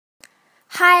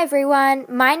Hi everyone,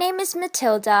 my name is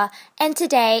Matilda and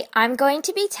today I'm going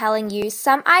to be telling you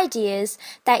some ideas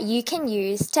that you can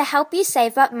use to help you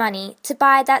save up money to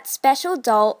buy that special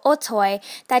doll or toy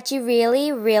that you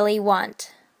really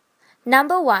want.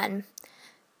 Number 1.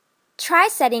 Try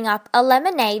setting up a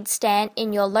lemonade stand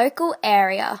in your local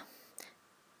area.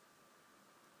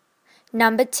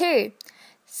 Number 2.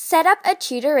 Set up a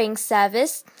tutoring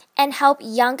service and help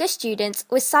younger students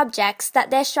with subjects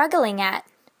that they're struggling at.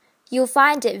 You'll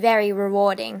find it very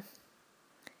rewarding.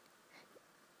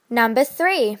 Number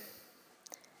 3.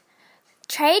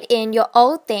 Trade in your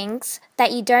old things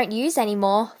that you don't use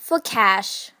anymore for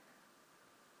cash.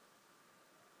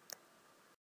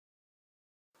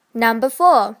 Number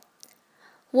 4.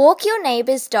 Walk your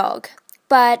neighbor's dog,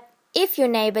 but if your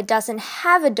neighbor doesn't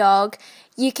have a dog,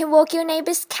 you can walk your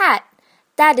neighbor's cat.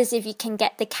 That is if you can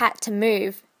get the cat to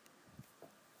move.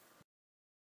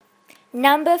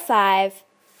 Number 5.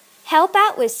 Help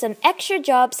out with some extra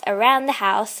jobs around the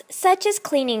house, such as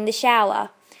cleaning the shower.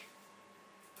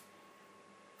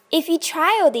 If you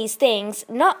try all these things,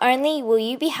 not only will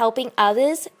you be helping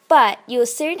others, but you'll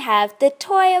soon have the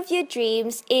toy of your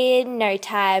dreams in no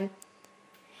time.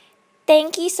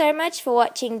 Thank you so much for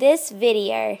watching this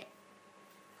video.